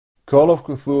Call of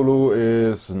Cthulhu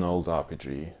is an old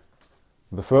RPG.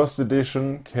 The first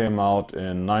edition came out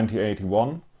in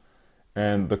 1981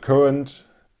 and the current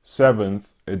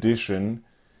 7th edition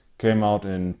came out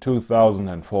in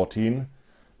 2014,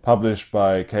 published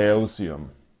by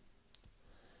Chaosium.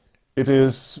 It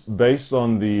is based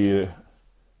on the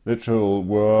literal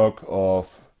work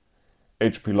of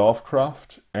H.P.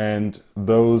 Lovecraft and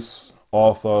those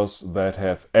authors that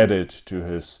have added to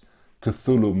his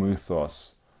Cthulhu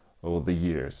mythos over the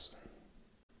years.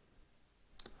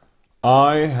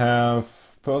 I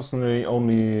have personally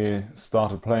only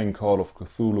started playing Call of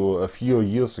Cthulhu a few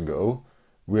years ago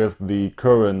with the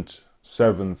current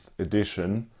 7th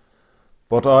edition,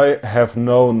 but I have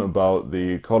known about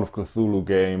the Call of Cthulhu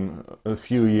game a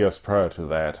few years prior to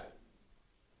that.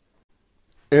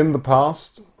 In the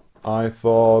past, I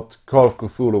thought Call of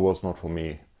Cthulhu was not for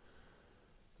me.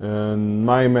 In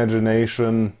my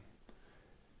imagination,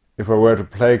 if I were to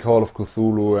play Call of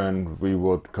Cthulhu and we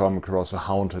would come across a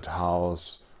haunted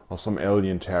house or some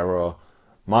alien terror,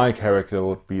 my character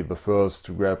would be the first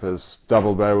to grab his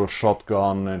double-barrel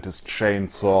shotgun and his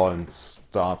chainsaw and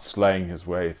start slaying his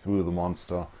way through the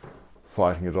monster,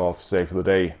 fighting it off, save the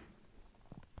day.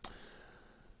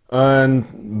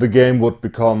 And the game would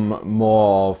become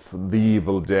more of The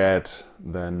Evil Dead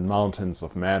than Mountains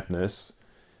of Madness.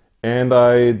 And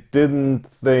I didn't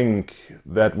think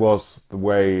that was the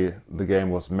way the game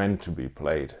was meant to be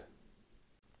played.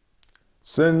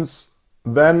 Since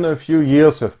then a few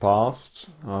years have passed,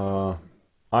 I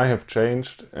have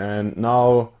changed, and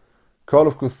now Call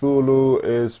of Cthulhu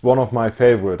is one of my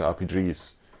favorite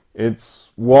RPGs. It's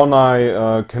one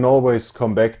I can always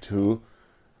come back to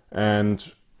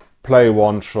and play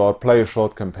one shot, play a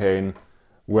short campaign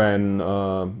when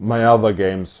my other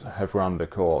games have run their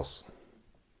course.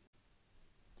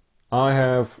 I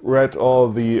have read all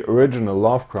the original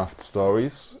Lovecraft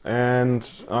stories and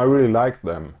I really like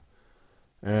them.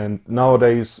 And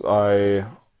nowadays I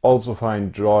also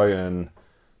find joy in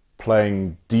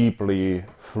playing deeply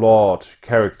flawed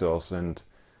characters and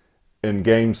in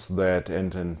games that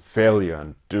end in failure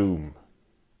and doom.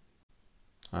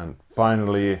 And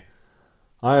finally,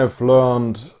 I have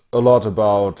learned a lot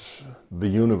about the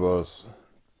universe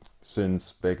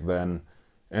since back then.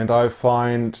 And I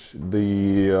find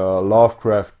the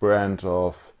Lovecraft brand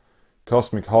of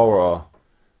cosmic horror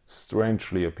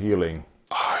strangely appealing.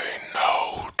 I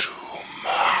know too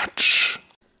much.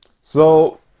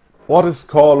 So, what is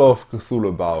Call of Cthulhu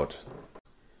about?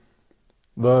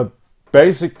 The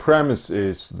basic premise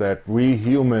is that we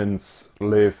humans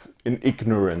live in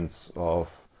ignorance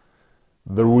of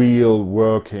the real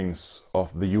workings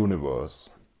of the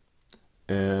universe.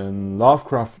 In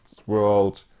Lovecraft's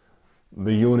world,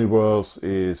 the universe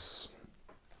is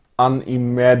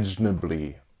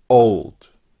unimaginably old,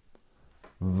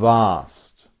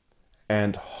 vast,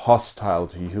 and hostile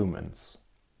to humans.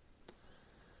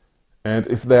 And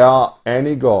if there are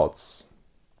any gods,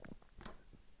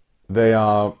 they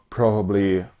are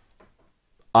probably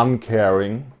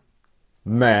uncaring,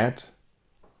 mad,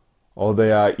 or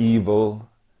they are evil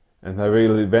and they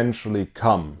will eventually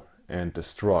come and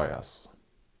destroy us.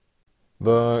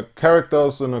 The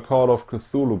characters in a Call of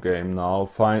Cthulhu game now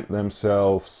find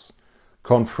themselves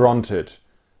confronted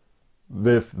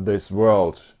with this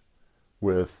world,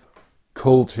 with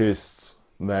cultists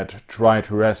that try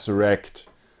to resurrect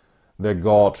their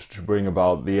god to bring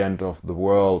about the end of the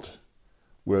world,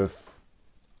 with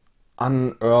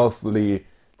unearthly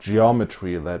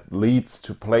geometry that leads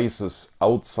to places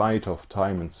outside of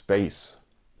time and space,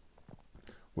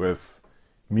 with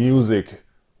music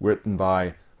written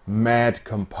by mad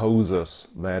composers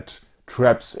that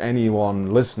traps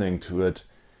anyone listening to it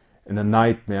in a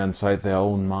nightmare inside their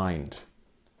own mind,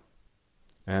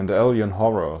 and alien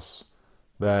horrors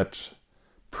that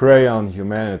prey on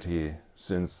humanity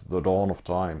since the dawn of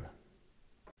time.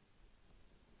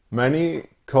 Many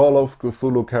Call of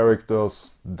Cthulhu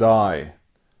characters die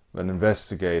when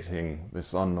investigating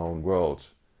this unknown world,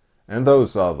 and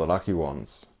those are the lucky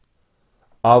ones.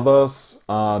 Others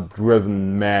are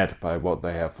driven mad by what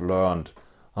they have learned,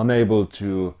 unable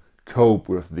to cope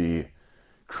with the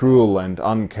cruel and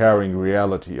uncaring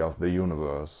reality of the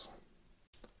universe.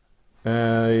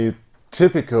 A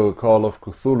typical Call of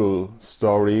Cthulhu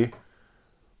story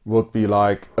would be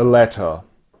like a letter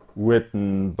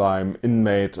written by an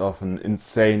inmate of an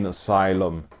insane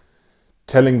asylum,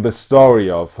 telling the story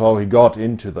of how he got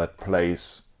into that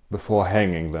place before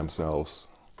hanging themselves.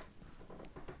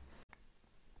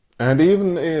 And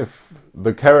even if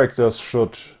the characters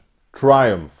should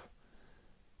triumph,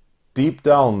 deep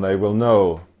down they will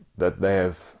know that they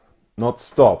have not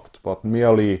stopped but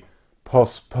merely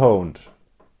postponed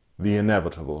the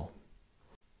inevitable.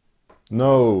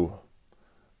 No,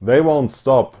 they won't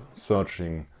stop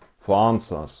searching for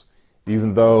answers,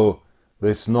 even though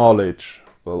this knowledge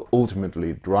will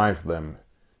ultimately drive them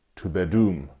to their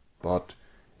doom. But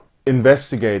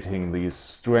investigating these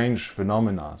strange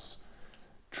phenomena,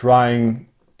 trying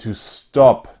to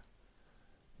stop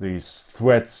these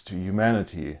threats to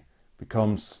humanity,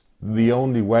 becomes the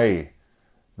only way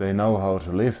they know how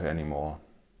to live anymore.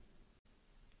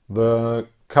 The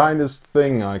kindest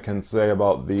thing I can say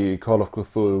about the Call of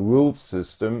Cthulhu rules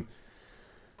system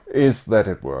is that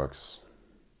it works.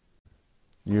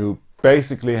 You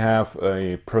basically have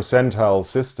a percentile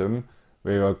system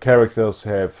where your characters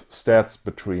have stats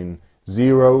between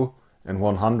 0 and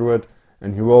 100,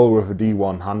 and you roll with a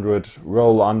D100,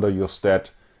 roll under your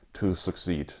stat to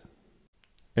succeed.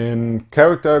 In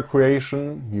character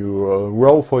creation, you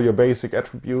roll for your basic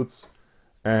attributes,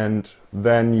 and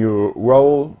then you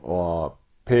roll or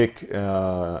pick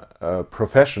a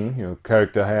profession your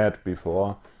character had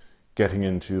before getting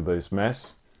into this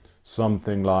mess.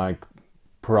 Something like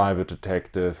private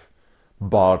detective,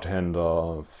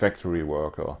 bartender, factory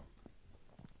worker.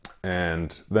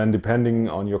 And then depending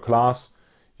on your class,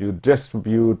 you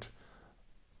distribute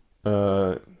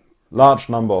a large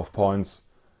number of points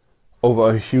over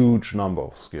a huge number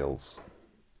of skills.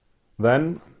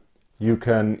 Then you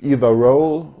can either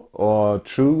roll or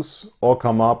choose or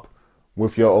come up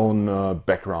with your own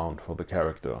background for the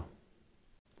character.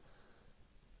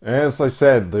 As I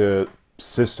said, the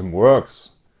system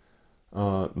works.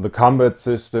 The combat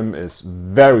system is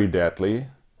very deadly.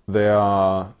 There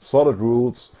are solid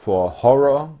rules for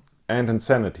horror and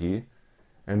insanity,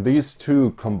 and these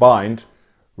two combined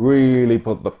really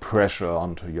put the pressure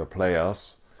onto your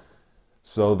players.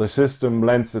 So the system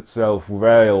lends itself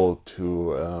well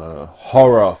to a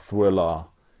horror thriller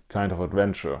kind of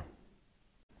adventure.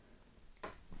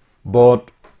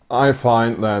 But I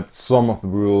find that some of the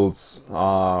rules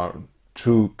are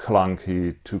too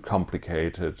clunky, too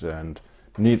complicated, and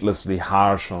needlessly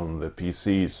harsh on the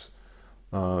PCs.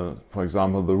 For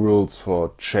example, the rules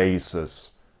for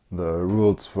chases, the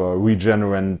rules for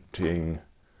regenerating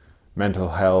mental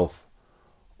health,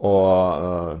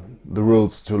 or the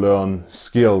rules to learn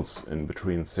skills in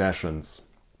between sessions.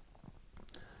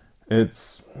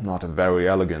 It's not a very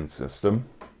elegant system.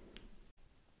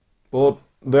 But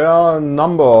there are a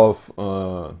number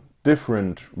of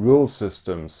different rule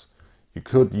systems you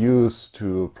could use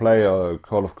to play a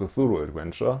Call of Cthulhu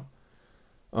adventure.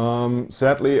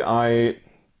 Sadly, I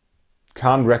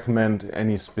can't recommend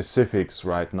any specifics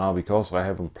right now because I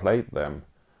haven't played them.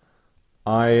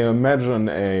 I imagine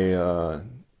a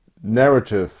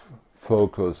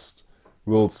narrative-focused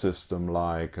rule system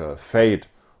like Fate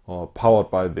or Powered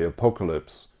by the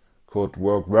Apocalypse could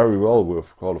work very well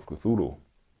with Call of Cthulhu.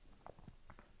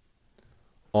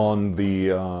 On the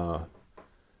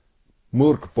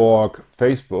Murkborg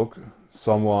Facebook,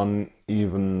 someone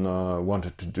even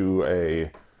wanted to do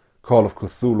a Call of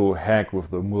Cthulhu hack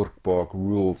with the Murkborg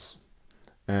rules,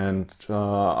 and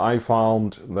I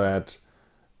found that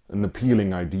an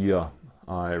appealing idea.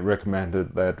 I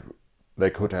recommended that they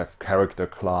could have character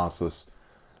classes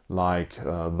like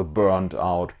the burned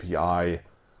out PI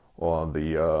or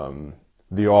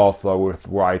the author with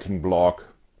writing block.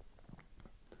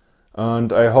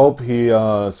 And I hope he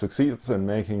succeeds in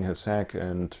making his hack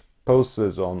and posts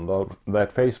it on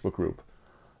that Facebook group.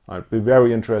 I'd be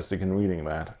very interested in reading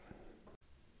that.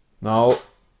 Now,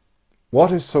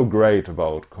 what is so great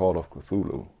about Call of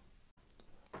Cthulhu?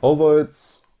 Over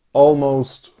its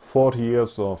almost 40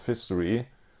 years of history,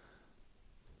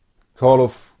 Call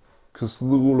of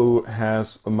Cthulhu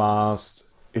has amassed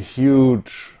a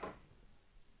huge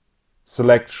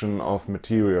selection of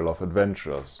material, of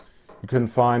adventures. You can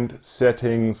find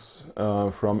settings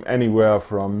from anywhere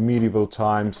from medieval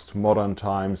times to modern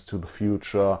times to the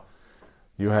future.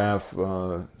 You have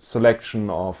a selection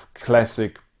of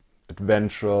classic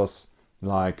adventures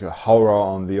like Horror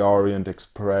on the Orient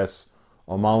Express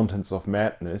or Mountains of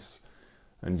Madness,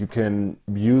 and you can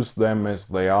use them as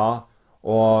they are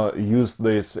or use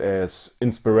this as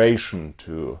inspiration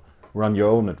to run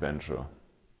your own adventure.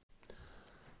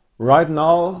 Right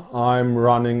now I'm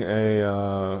running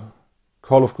a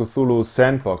Call of Cthulhu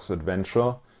sandbox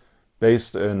adventure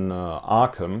based in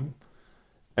Arkham,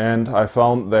 and I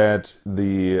found that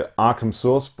the Arkham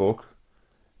sourcebook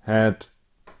had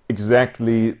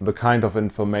exactly the kind of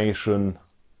information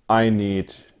I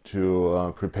need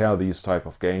to prepare these type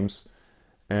of games,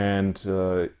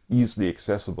 and easily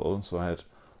accessible. So I had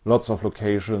lots of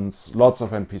locations, lots of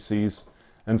NPCs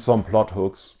and some plot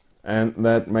hooks, and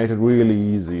that made it really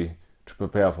easy to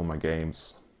prepare for my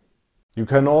games. You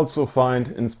can also find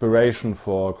inspiration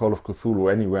for Call of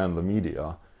Cthulhu anywhere in the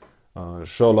media. A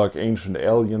show like Ancient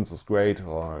Aliens is great,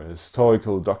 or a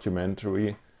historical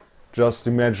documentary. Just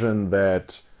imagine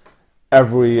that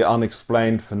every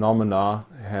unexplained phenomena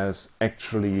has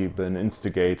actually been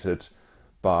instigated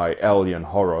by alien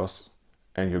horrors,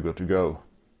 and you're good to go.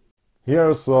 Here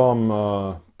are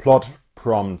some plot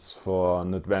prompts for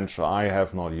an adventure I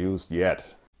have not used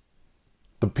yet.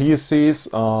 The PCs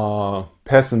are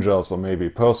passengers or maybe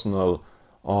personnel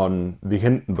on the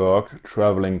Hindenburg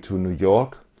traveling to New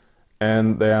York,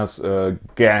 and there's a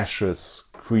gaseous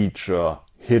creature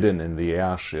hidden in the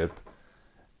airship,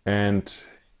 and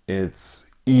it's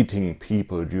eating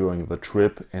people during the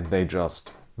trip, and they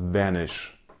just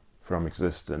vanish from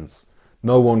existence.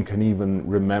 No one can even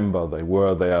remember they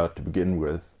were there to begin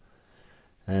with.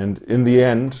 And in the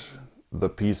end, the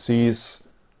PCs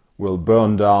will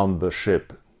burn down the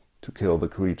ship to kill the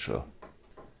creature.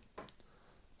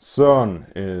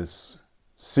 CERN is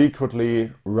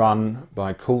secretly run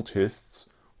by cultists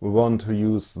who want to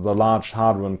use the Large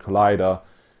Hadron Collider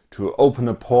to open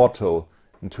a portal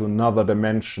into another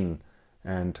dimension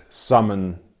and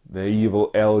summon their evil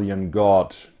alien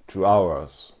god to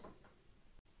ours.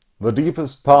 The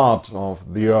deepest part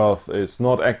of the Earth is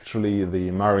not actually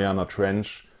the Mariana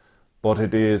Trench, but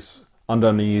it is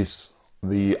underneath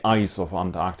the ice of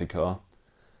Antarctica.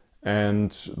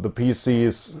 And the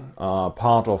PCs are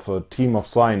part of a team of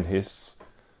scientists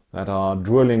that are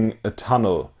drilling a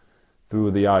tunnel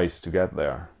through the ice to get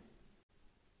there.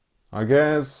 I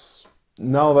guess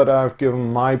now that I've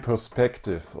given my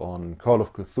perspective on Call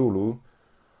of Cthulhu,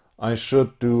 I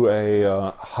should do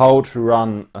a how to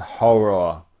run a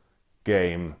horror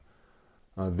game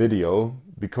video,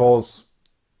 because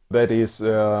that is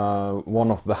one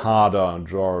of the harder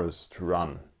genres to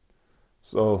run.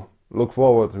 So look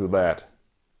forward to that.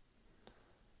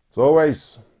 As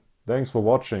always, thanks for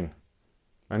watching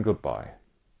and goodbye.